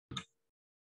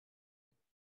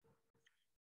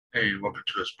Hey, welcome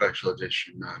to a special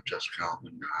edition of Just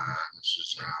Calvin. This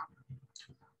is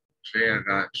today I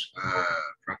got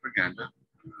propaganda,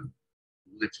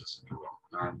 leaflets, if you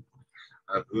will,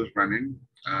 of who's running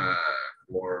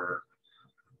for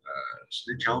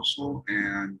city council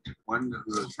and one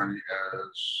who is running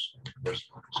as first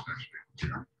of all,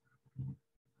 especially,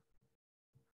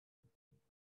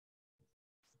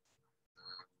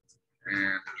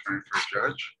 and is running for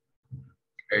judge,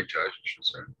 a judge, I should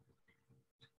say.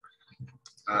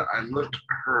 I looked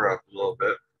her up a little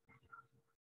bit,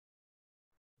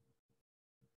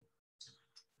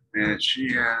 and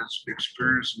she has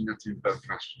experience in nothing but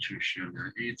prostitution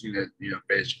and anything that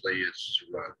basically is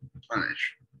to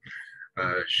punish.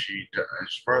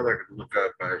 As far as I could look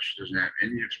up, she doesn't have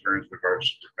any experience with regards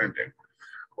to defending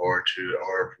or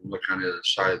from looking on the other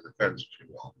side of the fence, if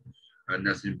you will.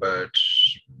 Nothing but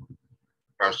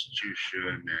prostitution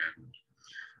and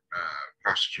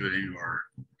prosecuting or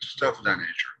stuff of that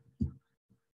nature.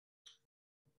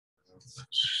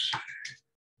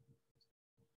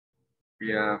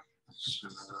 Yeah. So,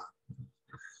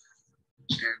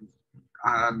 and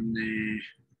on the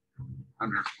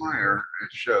on her flyer,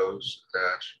 it shows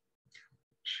that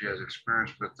she has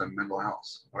experience with the mental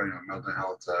health or mental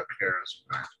health care as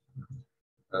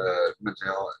mental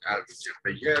health advocate,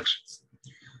 but yet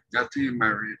nothing in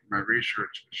my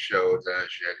research showed that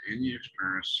she had any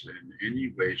experience in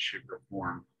any way, shape, or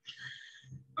form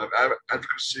of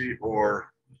advocacy or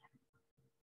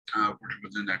working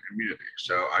within that community.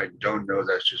 So I don't know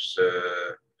that's just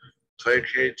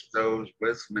placate those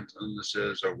with mental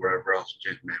illnesses or wherever else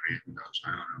it may be. Who knows?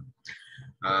 I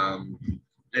don't know.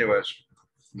 Anyways,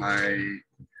 my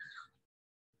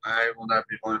I will not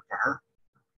be voting for her.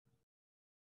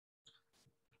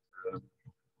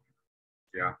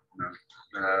 Yeah, no.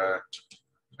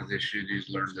 I think she needs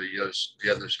to learn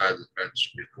the other side of the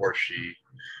fence before she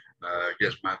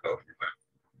gets my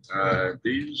vote.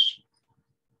 These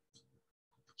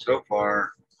so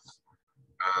far,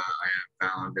 I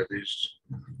have found at least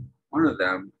one of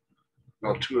them,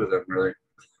 well, two of them really.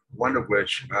 One of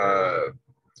which,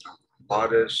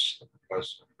 Laudis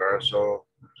was Barso,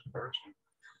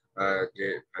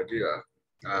 de Padilla.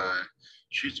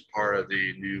 She's part of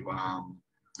the new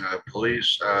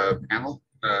police panel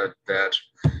that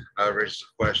raises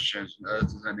questions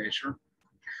of that nature.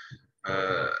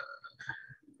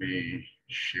 We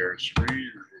share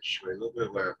screen. I'll show you a little bit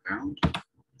of what I found.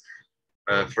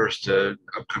 First,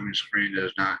 upcoming screen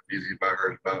is not anything about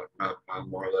her, it's about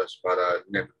more or less about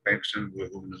Nick Bankson,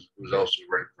 who's also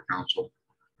running for council.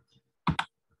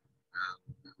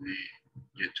 Let me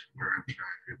get to where I'm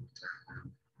trying to get with that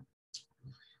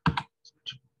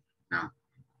now.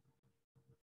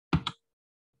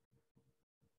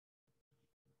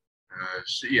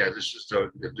 So yeah, this is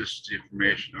the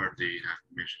information or the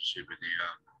information, excuse me,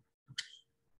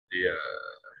 the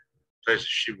place that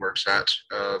she works at.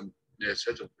 It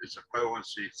says it's a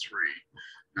 501c3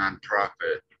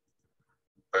 nonprofit,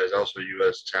 but it's also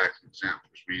U.S. tax exempt,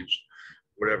 which means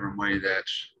whatever money that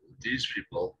these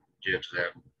people give to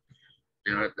them,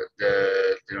 they don't have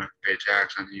to pay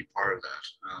tax on any part of that.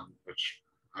 Which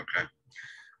okay,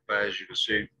 but as you can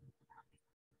see,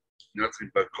 nothing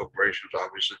but corporations.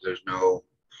 Obviously, there's no.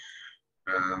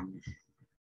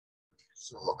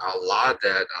 So a lot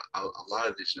that a lot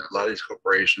of these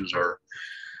corporations are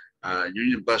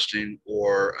union busting,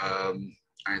 or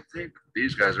I think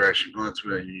these guys are actually going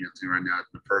through a union thing right now in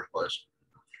the first place.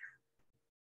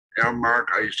 Mark,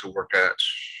 I used to work at.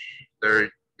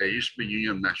 They used to be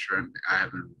union. I'm not sure. I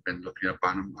haven't been looking up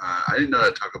on them. I didn't know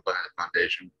that Taco Bell had a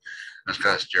foundation. That's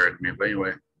kind of scary to me. But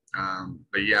anyway,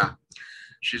 but yeah,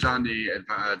 she's on the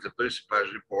police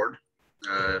advisory board.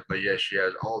 But yeah, she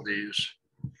has all these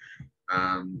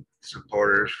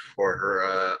supporters for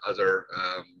her other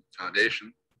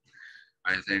foundation.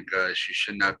 I think she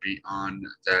should not be on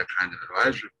that kind of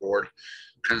advisory board,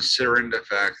 considering the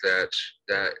fact that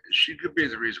she could be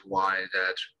the reason why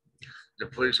that the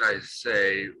police, I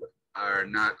say, are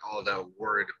not all that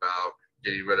worried about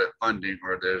getting rid of funding,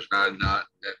 or there's not a lot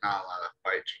of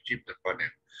fight to keep the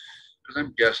funding. Because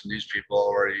I'm guessing these people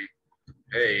already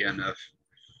pay enough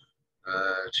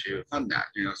to fund that,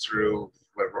 through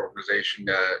whatever organization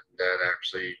that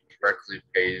actually directly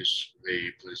pays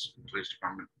the police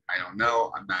department. I don't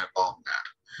know. I'm not involved in that.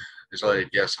 It's only a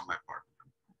guess on my part.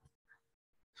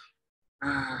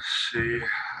 See,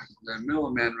 the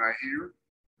middleman right here.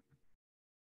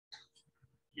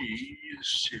 Let's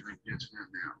see if we can get to that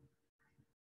now.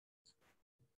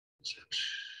 Is it?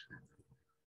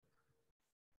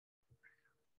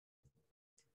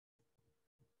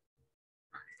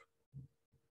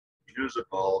 He was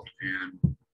involved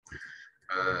in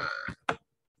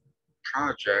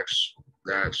projects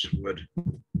that would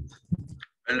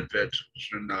benefit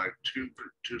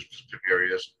two specific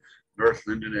areas, North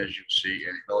Linden, as you see,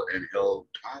 and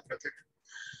Hilltop, I think.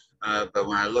 But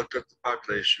when I looked at the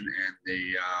population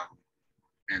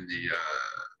and the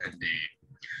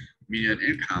median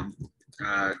income,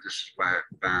 this is what I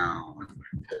found.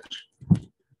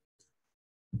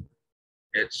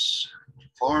 It's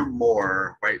far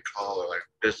more white collar, like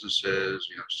businesses,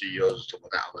 CEOs, stuff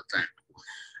like that, I would think,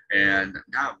 and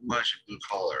not much blue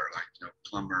collar, like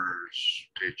plumbers,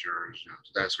 teachers,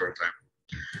 that sort of thing.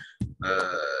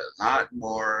 A lot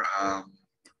more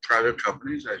private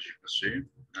companies, as you can see.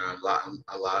 A lot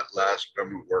less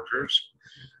government workers,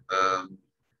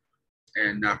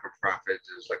 and not for profit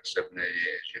is like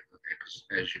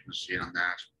 788, as you can see on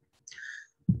that.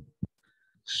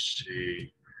 Let's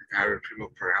see, average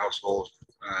people per household.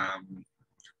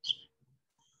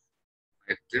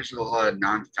 There's a lot of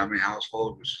non-family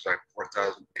household, which is like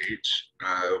 4,008.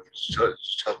 So it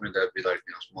just tells me that'd be like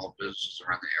small businesses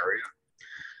around the area,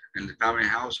 and the family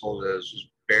household is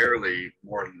barely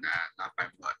more than that, not by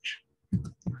much.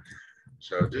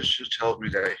 So this just tells me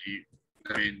that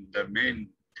the main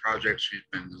projects he's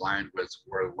been aligned with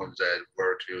were the ones that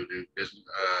were to do business,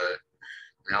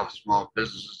 help small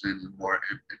businesses in more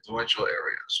influential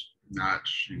areas, not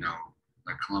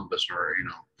like Columbus or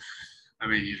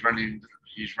he's running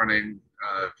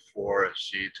for a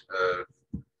seat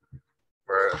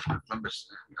for Columbus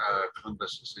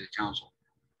City Council.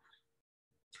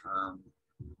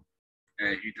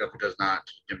 And he definitely does not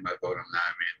give my vote on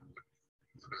that.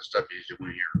 Look at the stuff he's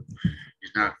doing here.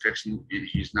 He's not creating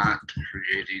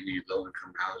any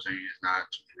low-income housing. He's not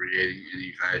creating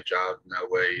any kind of job in that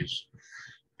way. He's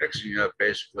fixing up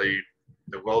basically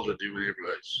the well-to-do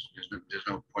neighborhoods. There's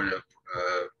no point of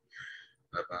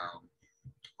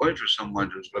point for someone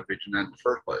who's going to be doing that in the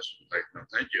first place. Like, no,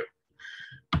 thank you.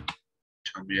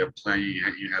 Tell me a plan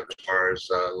you have as far as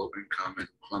low income in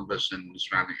Columbus and the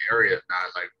surrounding area,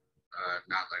 not like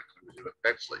Columbus with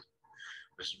Bexley.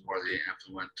 This is more the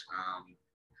affluent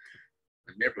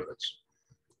neighborhoods.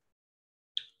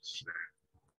 So,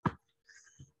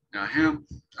 now him,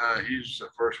 he's the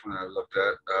first one I looked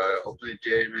at. Openly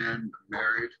gay man,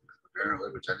 married,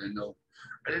 apparently, which I didn't know.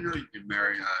 I didn't know you could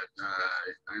marry. I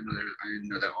didn't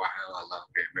know that Ohio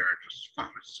allowed gay marriage, which is fun,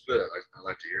 which is good. I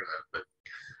like to hear that, but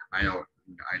I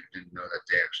didn't know that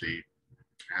they actually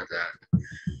had that.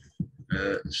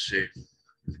 Let's see.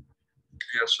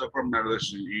 Yeah, so far I'm not really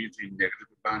seeing anything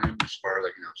negative about him as far as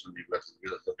something you have to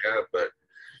really look at, but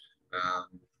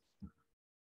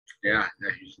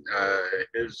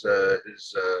his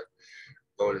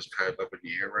vote is kind of up in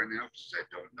the air right now because I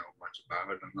don't know much about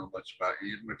it. I don't know much about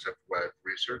him except for what I've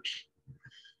researched.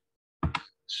 Let's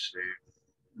see.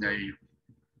 Now you.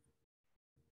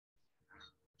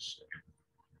 Let's see.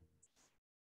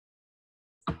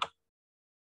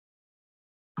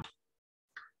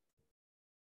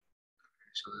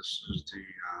 So this is the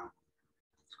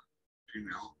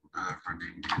female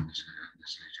running in the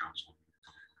city council.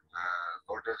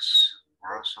 Lourdes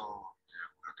Rosso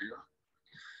Padilla.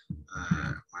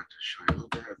 I want to show you a little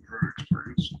bit of her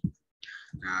experience.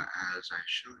 Now, as I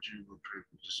showed you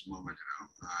just a moment ago,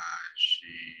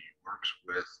 she works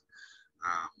with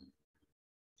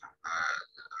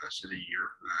City Year.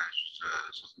 She's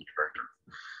assistant director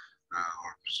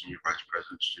or senior vice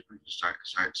president,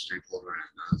 site stakeholder,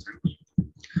 and other things.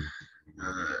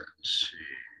 Let's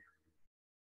see.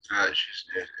 It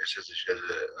says that she has a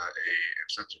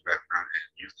extensive background in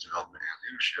youth development and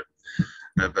leadership,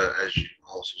 but as you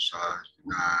also saw,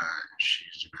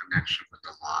 she's a connection with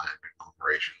a lot of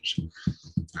corporations.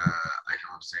 I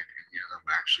don't think any of them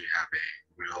actually have a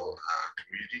real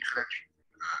community connection,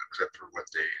 except for what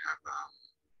they have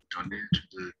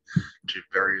donated to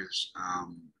various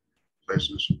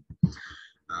places.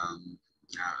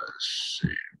 Let's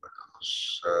see what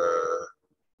else.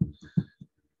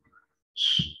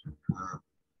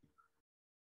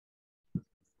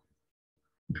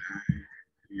 Okay.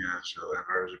 Yeah, so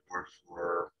I've report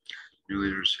for New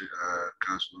Leaders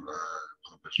Council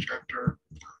Columbus chapter.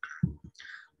 Okay.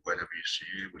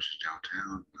 YWCA, which is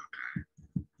downtown. Okay.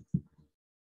 Let's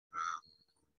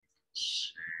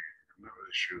see. I'm not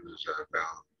really sure who this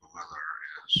Val Mueller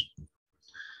is.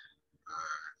 Of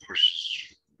course,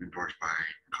 she's endorsed by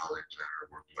colleagues at her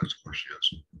workplace. Of course, she is.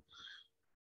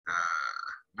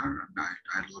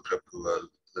 I'd look up who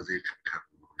Lily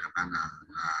Cabana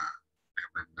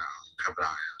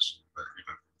is, but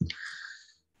anyway.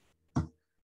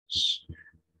 Let's see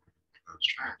what I was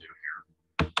trying to do here.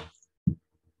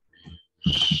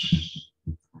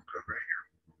 Go right here.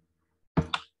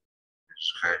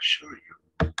 Just kind of show you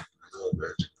a little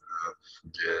bit of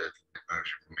the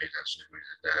advisory committee that's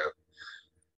estimated that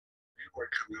we're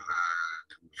coming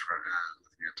from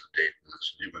looking at the date of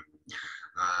this anyway.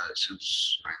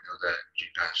 Since I know that you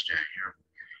guys can't hear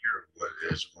what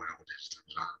is going on with these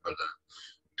things on, but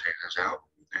take this out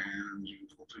and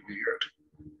hopefully you hear it.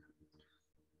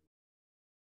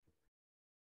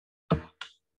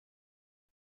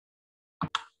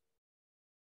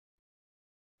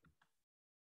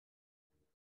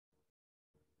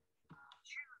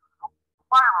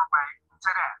 Fireway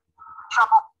today.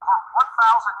 Shop over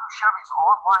 1,000 new Chevys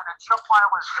online at Jeff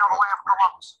Wyler Chevrolet of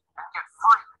Columbus and get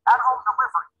free at-home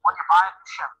delivery when you buy a new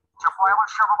Chevy. Jeff Wyler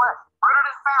Chevrolet, rooted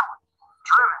in family,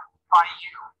 driven by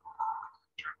you.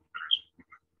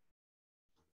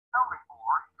 Tell me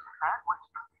more and when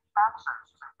you need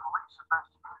access to police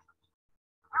investigations.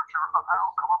 The future of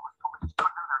how Columbus police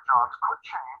could do their jobs could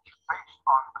change based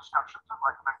on discussions and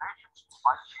recommendations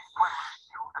by Chief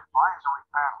Quinlan's new advisory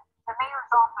panel. The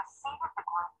mayor's office seated the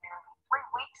group nearly 3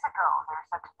 weeks ago. They're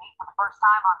set to meet for the first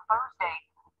time on Thursday.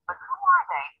 But who are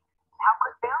they? How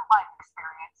could their life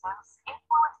experiences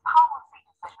influence policy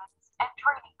decisions and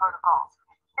training protocols?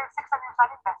 Here's 6 on Your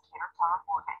Side investigator Tara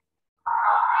Forte.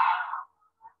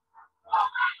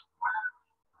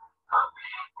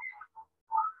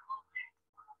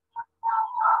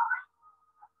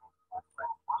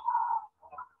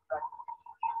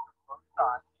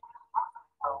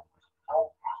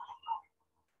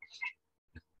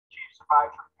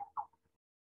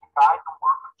 Guide the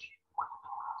work of Chief Quinlan.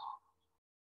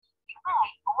 You may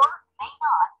or may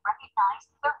not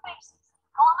recognize their faces.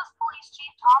 Columbus Police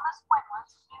Chief Thomas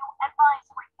Quinlan's new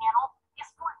advisory panel is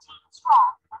 14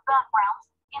 strong with backgrounds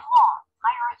in law,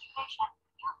 higher education,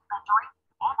 youth mentoring,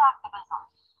 and activism.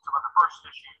 Some of the first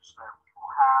issues that we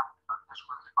will have this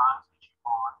group advising Chief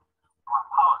on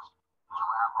around policy is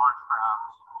around large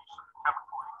crowds, use of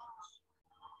chemical agents,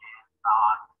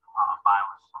 and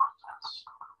non-violence protests.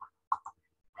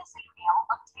 This email,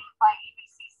 obtained by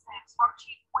ABC6 from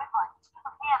Chief Quinlan to the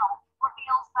panel,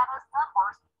 reveals that as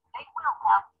members, they will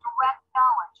have direct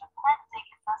knowledge of pending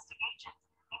investigations,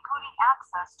 including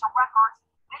access to records,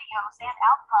 videos, and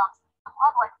outcomes the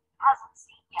public hasn't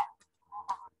seen yet. Is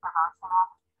it diverse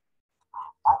enough?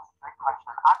 That's a great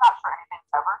question. I'm not sure anything's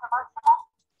ever diverse enough.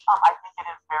 I think it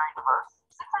is very diverse.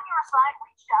 6 on Your Side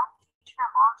reached out to each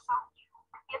member so you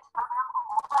can get to know them a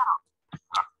little better.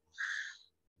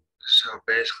 So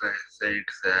basically, I think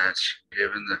that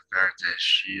given the fact that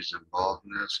she's involved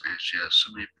in this and she has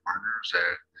so many partners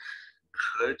that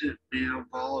could be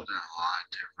involved in a lot of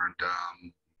different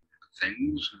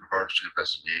things in regards to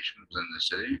investigations in the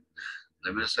city,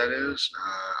 limits that is,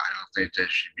 I don't think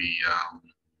that should be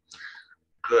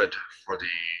good for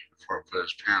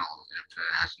this panel if it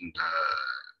hasn't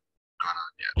gone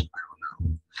on yet. I don't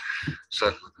know. So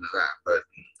let's look into that. But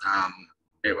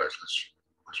anyways,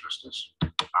 let's risk this.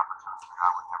 Opportunity I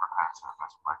would never pass as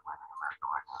best black man in America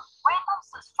right now. Randall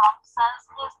Sistrunk says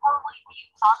his early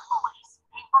views on police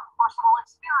came from personal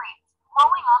experience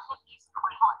growing up in East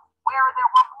Cleveland, where there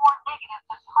were more negative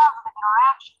than positive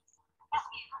interactions. His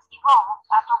views evolved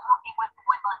after working with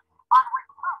Quinlan on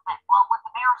recruitment while with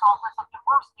the mayor's office of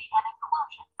diversity and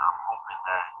inclusion. I'm hoping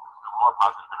that the more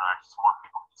positive interactions, more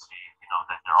people can see,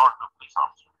 that there are good police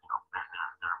officers.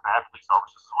 There are bad police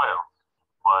officers as well.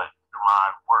 But through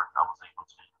my work, I was able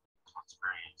to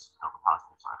experience the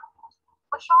positive side of things.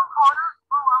 But Sean Carter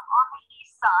grew up on the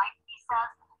east side. He says,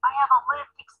 I have a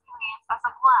lived experience as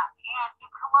a black and in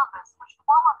Columbus, which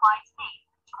qualifies me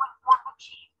to inform the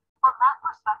chief from that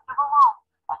perspective alone.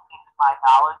 I think my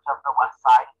knowledge of the west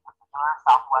side, in particular,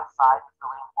 southwest side, is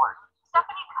really important.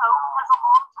 Stephanie Coe has a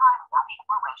long-time working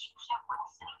relationship with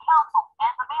the city council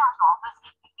and the mayor's office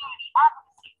in community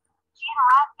advocacy. She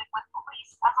interacted with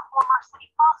police as a former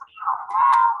city prosecutor.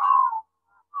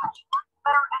 She wants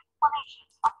better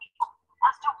explanations from people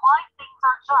as to why things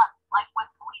are done, like with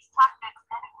police tactics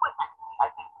and equipment. I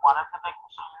think one of the big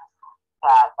issues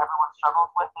that everyone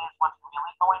struggles with is what's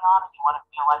really going on, and you want to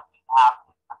feel like you have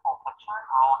the full picture.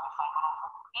 We're all in the same room.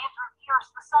 Andrew Pierce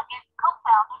II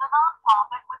co-founded a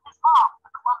nonprofit with his mom, the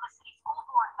Columbus City School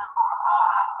Board member.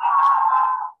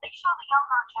 They show the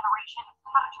younger generation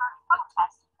how to turn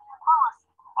protest into policy.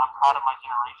 I'm proud of my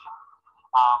generation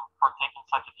for taking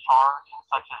such a charge and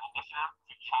such an initiative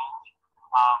to change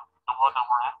the world that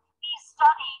we're in. He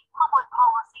studied public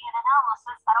policy and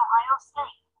analysis at Ohio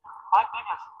State. My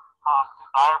biggest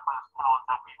desire for this panel is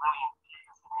that we really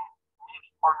infuse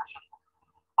community partnership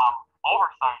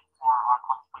oversight for our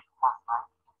police department.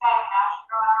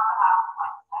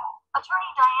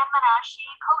 Attorney Diane Menashe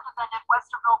co-defended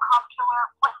Westerville comptroller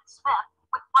Clinton Smith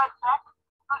with Fred Beck,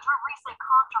 who through recent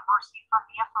controversy from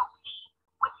the FOP,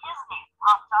 with his name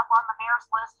popped up on the mayor's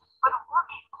list for the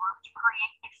working group to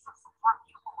create a citizens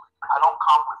review board. I don't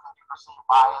come with any perceived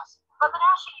bias. But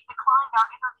Menashe declined our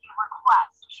interview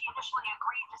request. She initially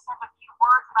agreed to send a few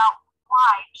words about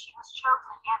why she was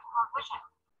chosen and her vision.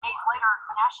 Days later,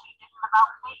 Menashe didn't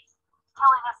about face,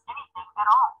 telling us anything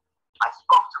at all. I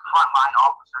spoke to frontline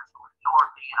officers who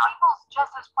ignored me, and People's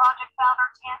Justice Project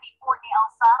founder Tammy Fortney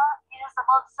Alsada is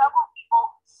among several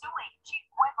people suing Chief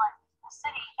Quinlan, the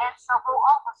city, and several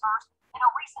officers in a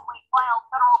recently filed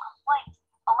federal complaint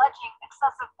alleging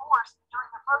excessive force during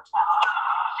the protest.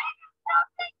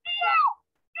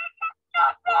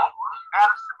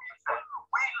 matters to me is that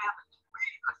we live in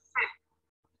a city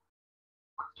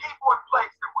with people in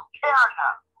place that would care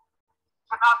enough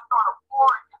to not start a war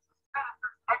against the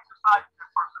citizens exercising their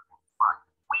First Amendment right.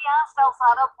 We asked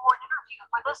Alsada for an interview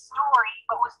for this story,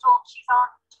 but was told she's on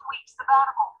 2 week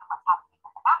sabbatical. What's happening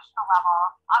at the national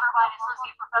level? Honorine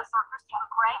Associate Professor Christy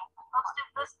McRae posted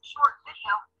this short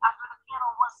video after the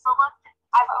panel was selected.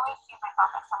 I've always seen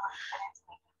myself as someone who fit into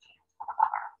making change for the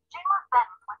better. Jayla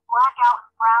Benton with Blackout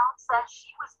and Brown says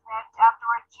she was picked after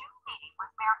a June meeting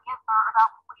with Mayor Ginther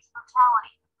about police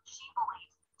brutality. She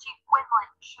believes Chief Quinlan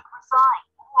should resign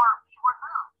or be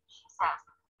removed. She says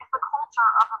if the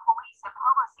culture of the police and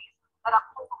policies that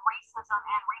uphold racism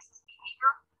and racist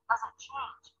behavior doesn't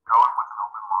change. Going with an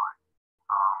open mind.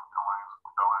 Going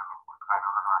with kind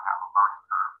of have a learning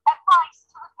curve. Advice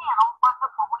to the panel from the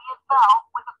Berea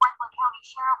Bell with the Franklin County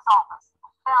Sheriff's Office.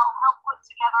 Bell helped put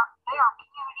together their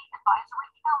Community Advisory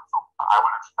Council. I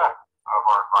would expect of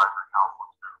our advisory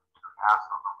council to ask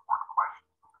those important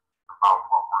questions about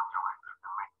what we're doing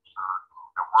and making sure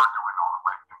that we're doing all the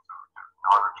right things and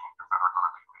are there changes that are going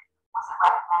to be made. Was it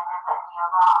recommended that we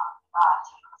allow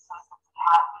Chief of Citizens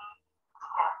Academy to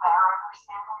get a better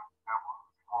understanding?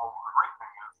 Well, the great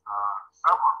thing is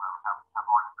several of them have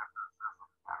already been to the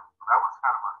Citizens Academy. So that was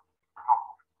kind of a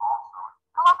helpful also.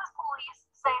 Columbus police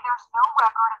say there's no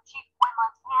record of Chief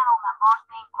Quinlan's panel members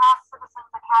being past Citizens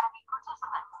Academy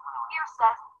participants. Here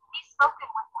says he's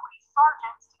spoken with police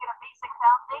sergeants to get a basic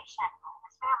foundation of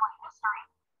his family history.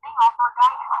 They offer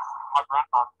guidance. My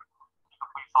grandfather was a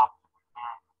police officer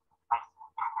in high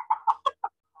school.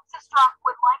 Sistrunk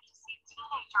would like to see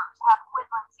teenagers have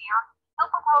Quinlan's ear. He'll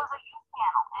propose a youth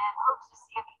panel and hopes to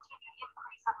see a continued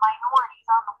increase of minorities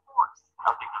on the force.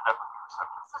 I think that would be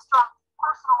receptive. Sistrunk's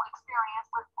personal experience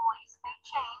with police may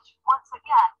change once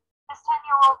again. His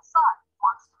 10-year-old son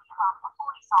wants to become a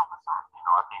police officer. You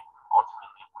know, I think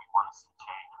ultimately if we want to see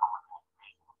change from a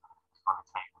community, it's going to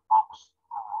take folks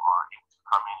who are able to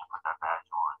come in and put that badge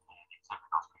on and exhibit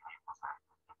those behaviors that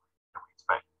we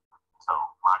expect. So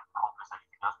my hope is that if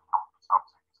he does become a police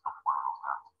officer, he's going to be one of those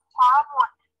guys. Tara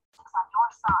Morton is on your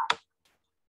side.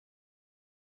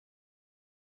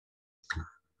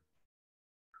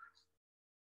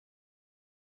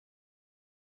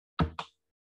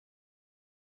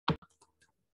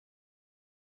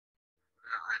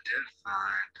 I did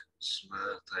find some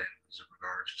other things in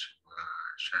regards to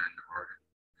Shannon Morgan.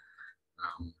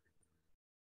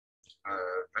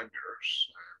 Vendors,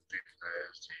 I think that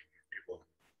is the people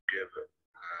give to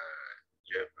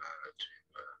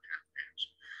campaigns.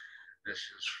 This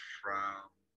is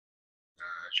from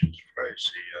James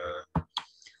Price. The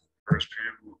first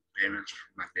payments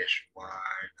from my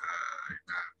Nationwide,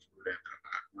 food and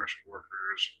commercial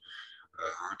workers,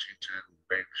 Huntington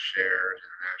Bank Shares,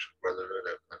 International Brotherhood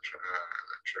of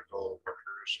Electrical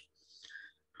Workers.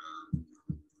 I'm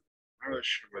not really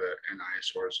sure what the NI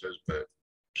source is, but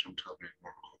some tell me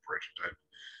more corporation type.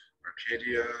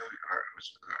 Arcadia,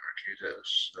 Arcadis,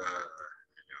 and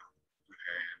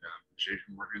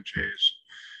JP Morgan Chase,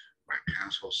 White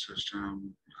Castle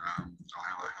System,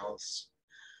 Ohio Health.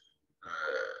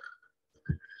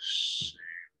 Let's see.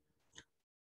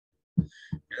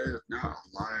 Yeah, there's not a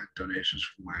lot of donations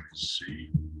from what I can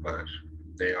see, but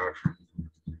they are from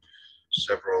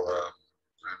several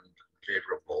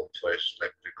unfavorable places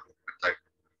like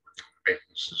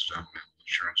banking system and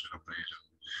insurance companies.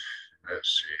 And let's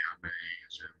see how many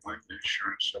is it. One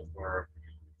insurance so far,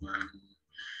 one,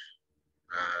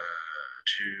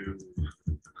 two,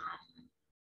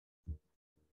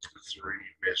 three,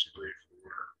 basically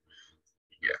four.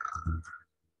 Yeah.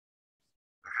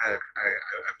 I've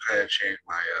kind of changed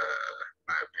my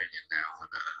my opinion now on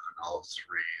all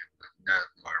three, and none of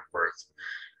them are worth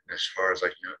as far as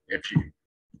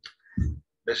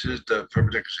this is the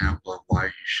perfect example of why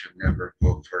you should never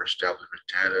vote for establishment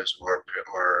candidates or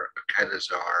candidates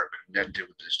that are connected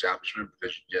with the establishment,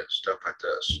 because you get stuff like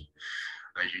this.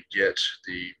 You get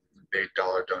the big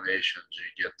dollar donations,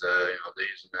 you get the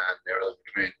these and that, and everything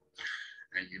between.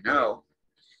 and you know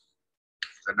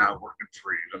they're not working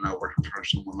for you. They're not working for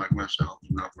someone like myself.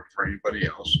 They're not working for anybody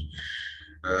else.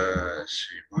 Let's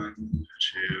see, 1, 2,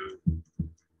 2,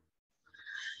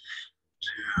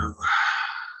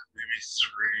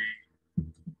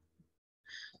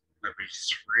 maybe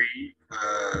 3.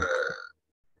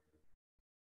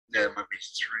 Yeah, it might be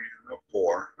 3 or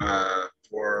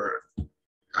 4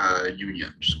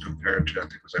 unions compared to, I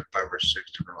think it was like 5 or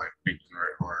 6 different like banking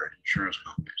or insurance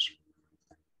companies.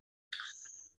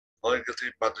 The only good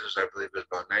thing about this is I believe it's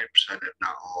about 90%, if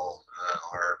not all,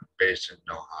 are based in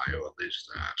Ohio, at least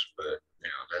that. But you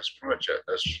know, that's pretty much it.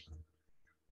 That's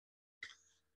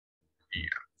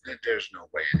yeah. There's no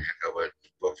way in heck I would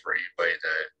vote for anybody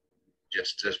that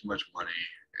gets this much money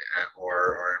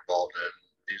or are involved in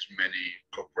these many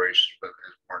corporations and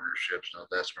partnerships and all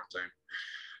that sort of thing.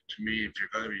 To me, if you're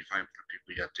going to be fighting for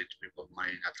people, you have to take the people's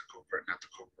money, not the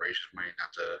corporation's money, not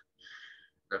the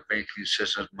banking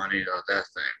system's money, or that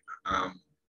thing.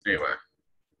 Anyway,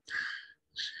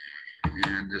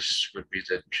 and this would be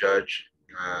the judge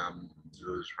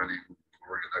who's running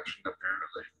for re-election.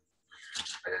 Apparently,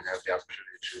 I didn't have the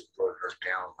opportunity to vote her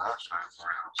down last time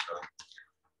around, so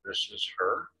this is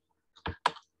her. And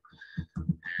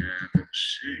let's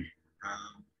see.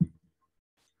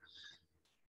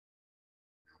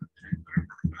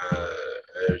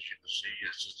 As you can see,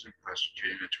 assistant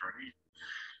prosecuting attorney,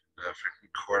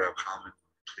 Franklin Court of Common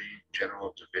Pleas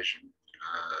General Division,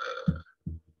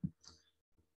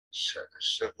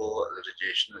 Civil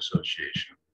Litigation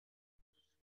Association.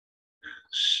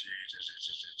 Let's see.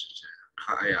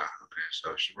 Yeah, okay,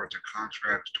 so she worked in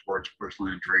contracts towards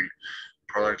personal injury,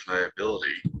 product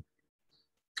liability,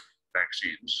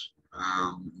 vaccines,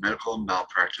 medical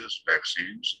malpractice,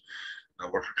 vaccines,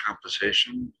 worker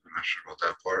compensation, I'm not sure about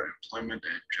that part, employment,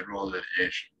 and general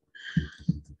litigation.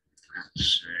 Let's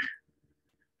see.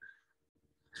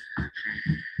 Okay.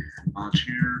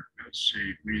 Volunteer, let's see,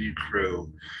 meeting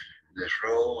crew. In this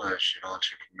role, she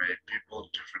volunteered for many people,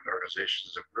 different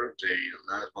organizations as a group. The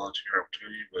last volunteer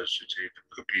opportunity was to take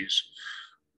cookies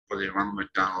for the Ronald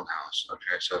McDonald House.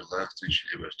 Okay, so the last thing she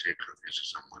did was take cookies to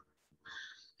someone,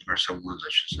 or someone's, I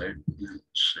should say.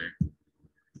 Let's see.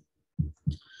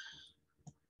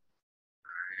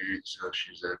 Alright, so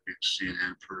she's a big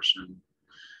CNN person.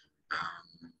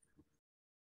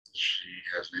 She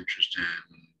has an interest in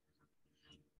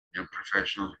young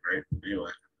professionals, right?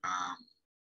 Anyway,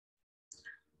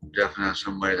 definitely not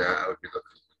somebody that I would be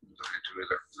looking into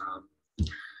either.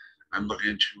 I'm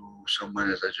looking into someone,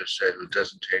 as I just said, who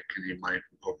doesn't take any money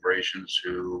from corporations,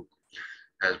 who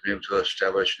has been able to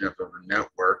establish enough of a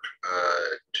network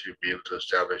to be able to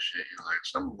establish, you know, like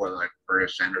someone like Bernie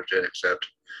Sanders did, except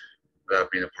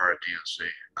without being a part of DNC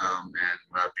and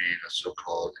without being a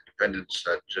so-called independent,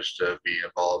 just to be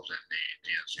involved in the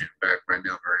DNC. In fact, right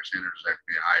now, Bernie Sanders is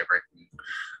actually a high-ranking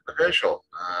official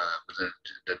within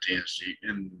the DNC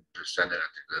in the Senate, I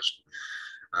think this.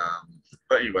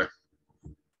 But anyway,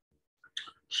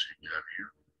 let's see what we have here.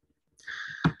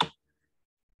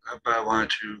 But I wanted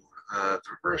to, for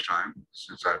the first time,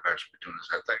 since I've actually been doing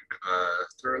this, I think,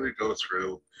 thoroughly go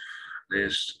through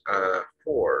these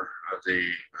 4 of the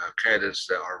candidates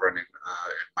that are running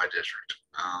in my district.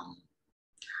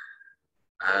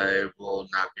 I will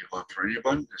not be voting for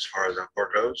anyone as far as that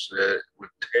part goes. It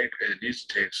needs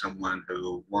to take someone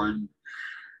who, 1,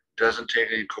 doesn't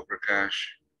take any corporate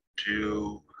cash,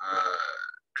 2,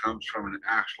 comes from an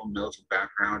actual military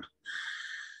background.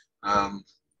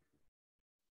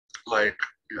 Like,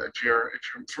 you know, if you're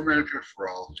for Medicare for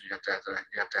All, you have to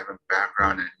have a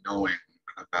background in knowing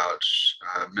about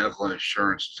medical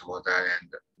insurance and all that, and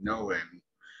knowing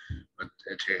what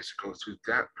it takes to go through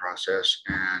that process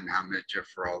and how Medicare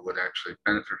for All would actually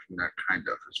benefit from that, kind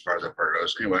of, as far as that part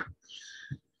goes. Anyway,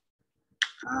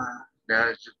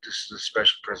 this is a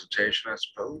special presentation, I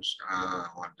suppose. I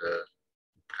wanted to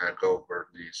kind of go over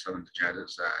some of the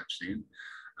candidates that I've seen.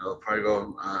 I'll probably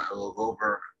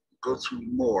go through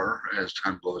more as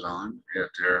time goes on.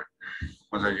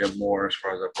 Once I get more as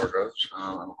far as that part goes,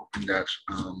 I'm hoping that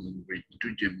we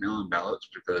do get mail-in ballots,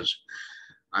 because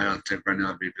I don't think right now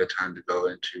would be a good time to go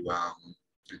into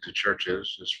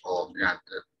churches this fall. Yeah,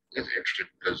 it's interesting,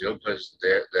 because the only places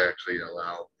they actually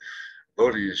allow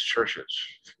voting is churches.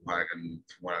 From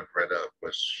what I've read up,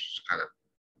 was kind of,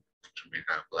 to me,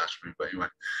 kind of blasphemy. But anyway,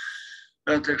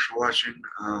 thanks for watching.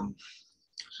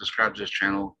 Subscribe to this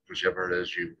channel, whichever it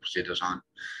is you see this on.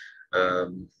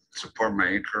 Support my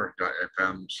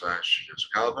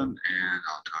anchor.fm/JosephCalvin, and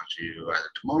I'll talk to you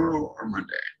either tomorrow or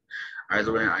Monday.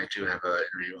 Either way, I do have an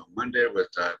interview on Monday with,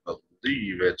 I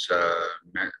believe it's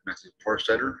Matthew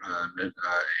Porstetter, a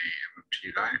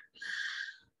MMT guy.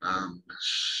 Let's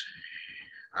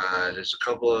There's a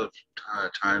couple of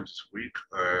times this week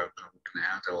or a couple and a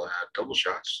half that will have double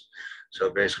shots. So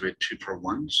basically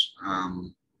 2-for-1s,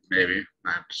 maybe,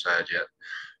 I haven't decided yet.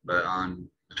 But on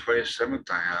the 27th,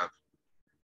 I have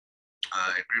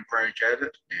a Green Party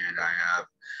candidate, and I have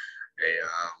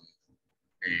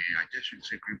I guess you can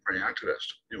say Green Party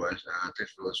activist. Anyways,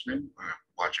 thanks for listening or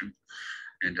watching,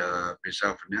 and peace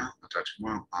out for now. I'll talk to you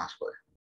tomorrow, possibly.